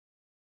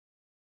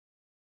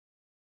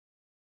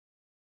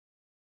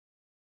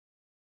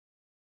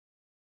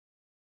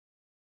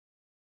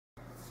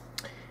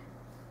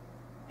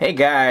Hey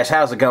guys,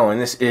 how's it going?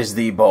 This is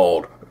the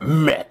Bold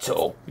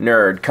Metal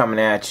Nerd coming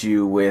at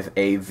you with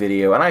a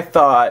video, and I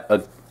thought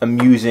an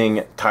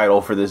amusing title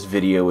for this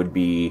video would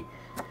be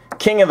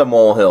King of the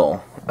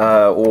Molehill,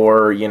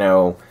 or, you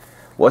know,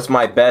 what's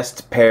my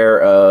best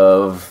pair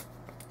of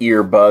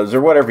earbuds,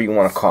 or whatever you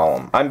want to call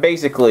them. I'm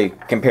basically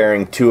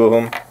comparing two of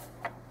them.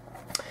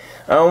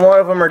 One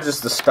of them are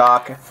just the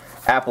stock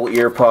Apple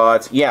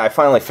Earpods. Yeah, I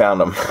finally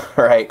found them,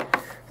 right?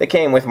 They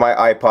came with my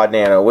iPod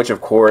Nano, which of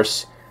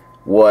course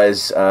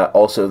was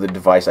also the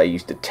device I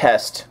used to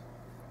test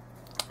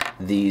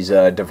these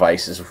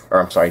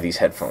these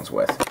headphones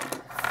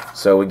with.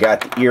 So we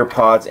got the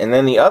earpods, and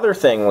then the other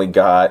thing we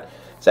got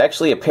is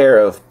actually a pair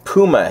of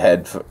Puma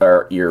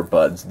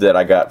earbuds that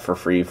I got for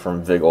free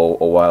from Vigil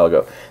a while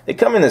ago. They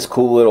come in this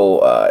cool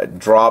little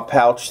draw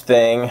pouch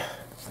thing,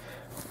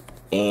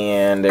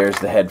 and there's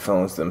the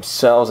headphones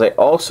themselves. They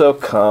also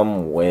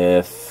come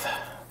with,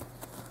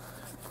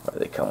 what do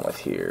they come with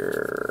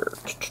here?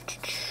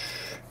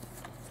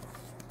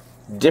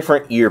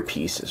 Different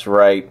earpieces,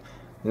 right?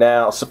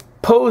 Now,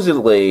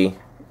 supposedly,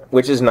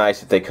 which is nice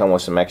that they come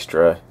with some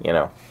extra,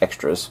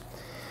 extras.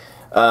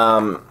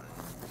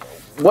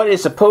 What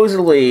is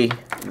supposedly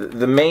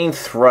the main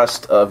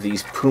thrust of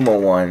these Puma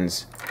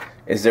ones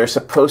is they're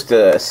supposed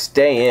to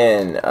stay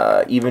in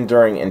even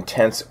during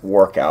intense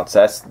workouts.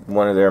 That's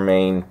one of their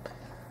main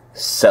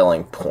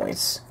selling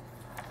points.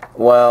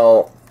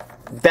 Well,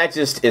 that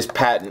just is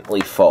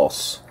patently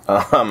false.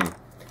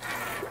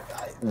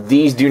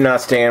 These do not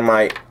stay in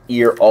my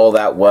ear all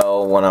that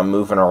well when I'm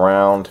moving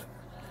around.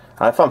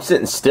 If I'm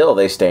sitting still,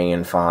 they stay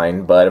in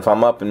fine, but if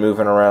I'm up and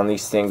moving around,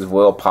 these things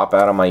will pop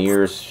out of my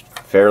ears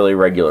fairly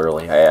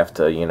regularly. I have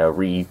to,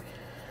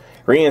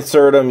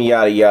 reinsert them,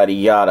 yada, yada,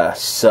 yada.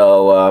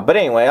 So, but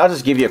anyway, I'll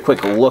just give you a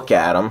quick look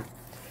at them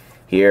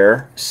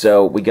here.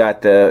 So, we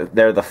got they're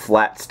the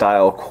flat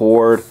style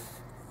cord.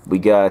 We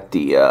got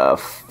the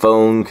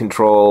phone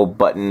control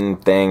button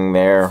thing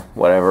there,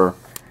 whatever.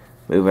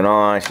 Moving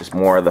on, it's just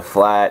more of the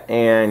flat,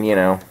 and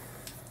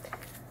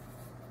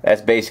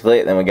that's basically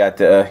it. Then we got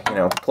the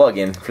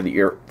plug-in for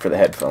the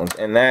headphones,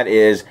 and that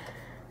is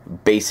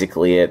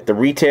basically it. The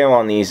retail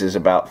on these is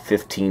about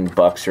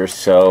 $15 or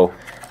so.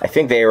 I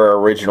think they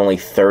were originally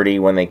 $30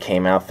 when they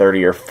came out,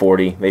 $30 or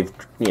 $40. They've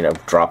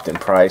dropped in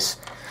price.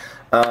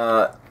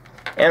 And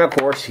of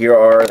course, here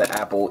are the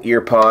Apple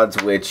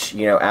Earpods, which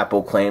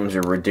Apple claims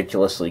are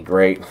ridiculously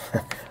great.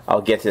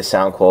 I'll get to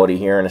sound quality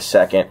here in a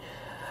second.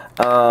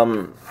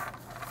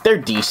 They're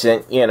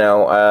decent,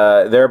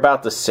 they're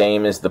about the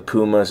same as the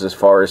Pumas as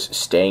far as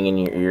staying in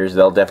your ears.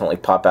 They'll definitely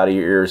pop out of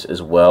your ears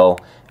as well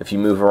if you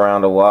move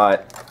around a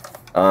lot.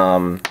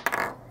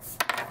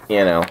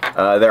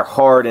 They're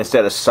hard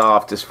instead of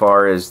soft as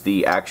far as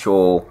the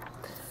actual,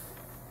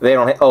 they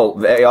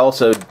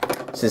also,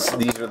 since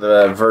these are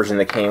the version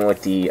that came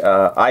with the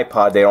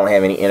iPod, they don't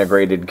have any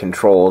integrated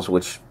controls,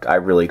 which I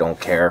really don't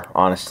care,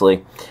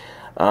 honestly.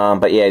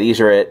 But yeah, these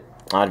are it.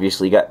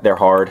 Obviously, they're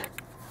hard.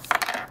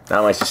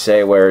 Not much to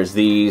say, whereas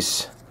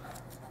these,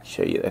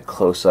 show you the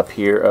close-up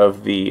here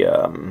of the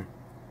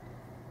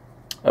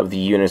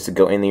units that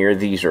go in the ear.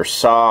 These are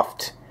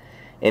soft,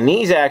 and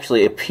these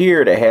actually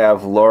appear to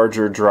have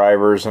larger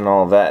drivers and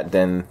all that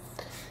than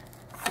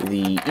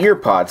the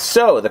earpods.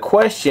 So the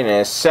question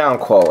is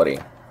sound quality.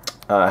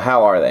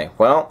 How are they?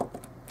 Well,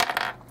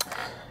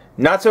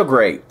 not so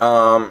great.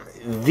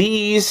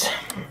 These,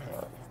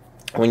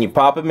 when you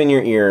pop them in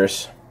your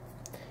ears,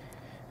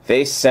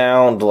 they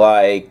sound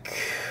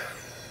like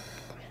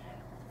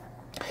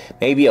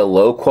maybe a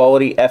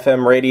low-quality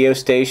FM radio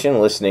station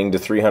listening to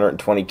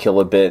 320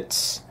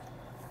 kilobits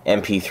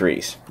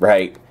MP3s,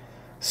 right?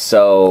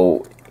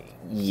 So,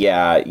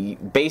 yeah,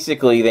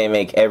 basically they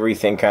make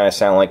everything kind of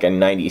sound like a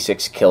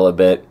 96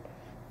 kilobit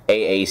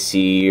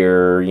AAC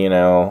or,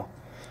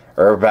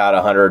 or about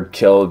 100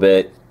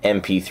 kilobit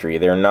MP3.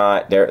 They're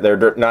not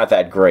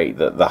that great.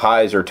 The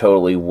highs are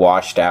totally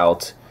washed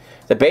out.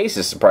 The bass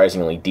is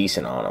surprisingly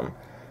decent on them.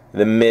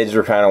 The mids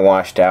are kind of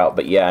washed out,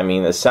 but yeah, I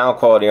mean, the sound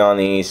quality on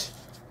these,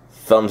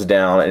 thumbs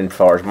down as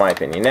far as my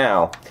opinion.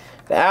 Now,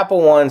 the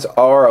Apple ones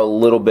are a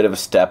little bit of a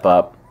step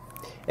up.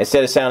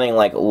 Instead of sounding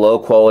like low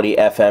quality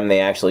FM,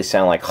 they actually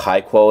sound like high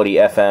quality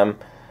FM.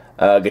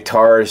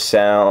 Guitars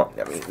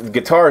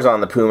on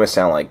the Puma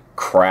sound like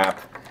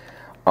crap.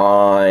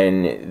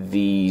 On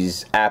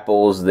these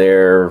Apples,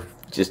 they're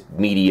just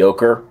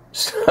mediocre.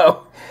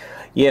 So,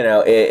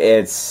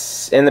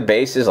 it's, and the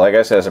bass is, like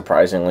I said,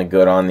 surprisingly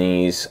good on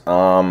these.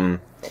 But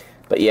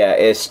yeah,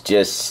 it's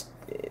just,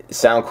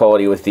 sound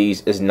quality with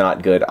these is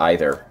not good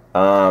either.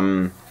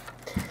 All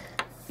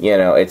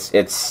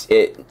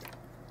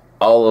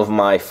of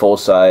my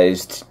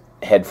full-sized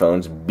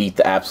headphones beat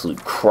the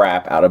absolute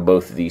crap out of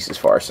both of these as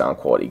far as sound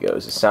quality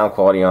goes. The sound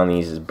quality on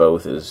these is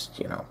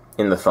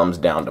in the thumbs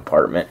down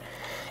department.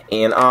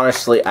 And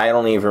honestly, I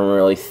don't even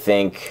really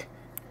think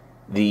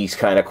these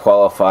kind of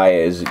qualify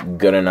as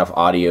good enough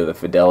audio. The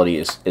fidelity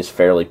is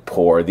fairly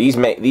poor. These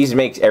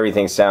makes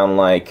everything sound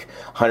like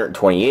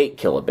 128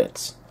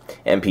 kilobits.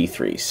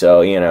 MP3.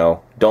 So, you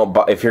know, don't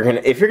buy, if you're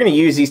gonna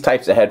use these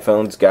types of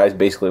headphones, guys,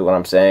 basically what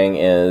I'm saying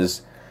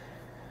is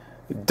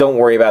don't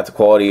worry about the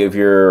quality of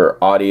your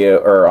audio,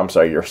 or I'm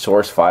sorry, your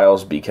source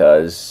files,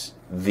 because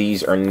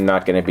these are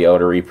not going to be able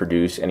to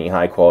reproduce any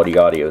high quality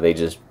audio. They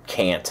just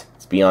can't.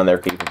 It's beyond their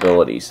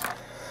capabilities.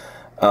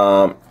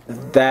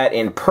 That,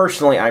 and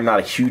personally, I'm not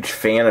a huge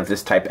fan of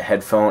this type of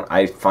headphone.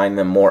 I find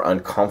them more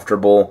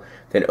uncomfortable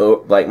than,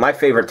 like, my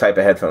favorite type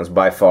of headphones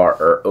by far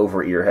are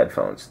over-ear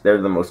headphones.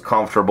 They're the most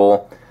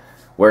comfortable,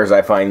 whereas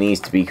I find these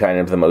to be kind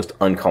of the most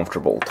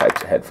uncomfortable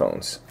types of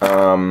headphones.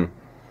 I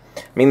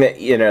mean,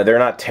 you know, they're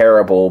not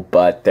terrible,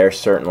 but they're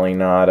certainly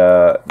not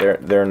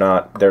they're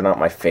not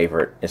my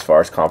favorite as far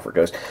as comfort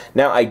goes.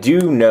 Now, I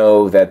do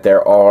know that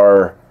there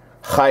are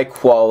high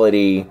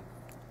quality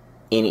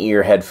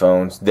in-ear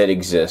headphones that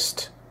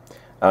exist.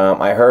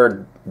 I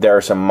heard there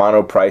are some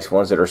mono-price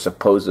ones that are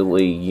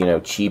supposedly, you know,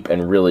 cheap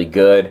and really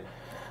good.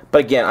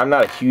 But again, I'm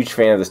not a huge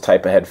fan of this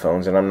type of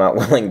headphones, and I'm not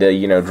willing to,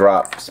 you know,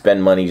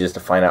 spend money just to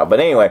find out.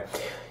 But anyway,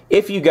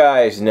 if you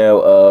guys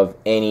know of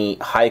any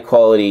high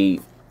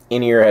quality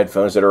in-ear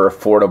headphones that are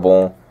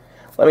affordable,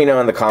 let me know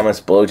in the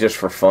comments below just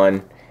for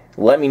fun.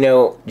 Let me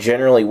know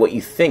generally what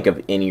you think of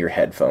in-ear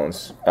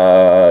headphones,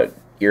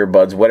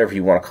 earbuds, whatever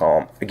you want to call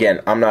them. Again,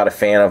 I'm not a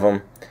fan of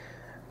them.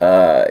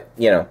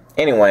 You know,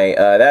 anyway,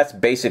 that's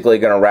basically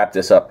going to wrap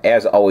this up.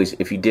 As always,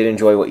 if you did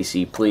enjoy what you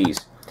see, please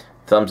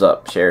thumbs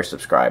up, share,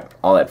 subscribe,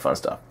 all that fun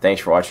stuff.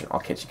 Thanks for watching. I'll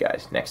catch you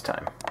guys next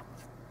time.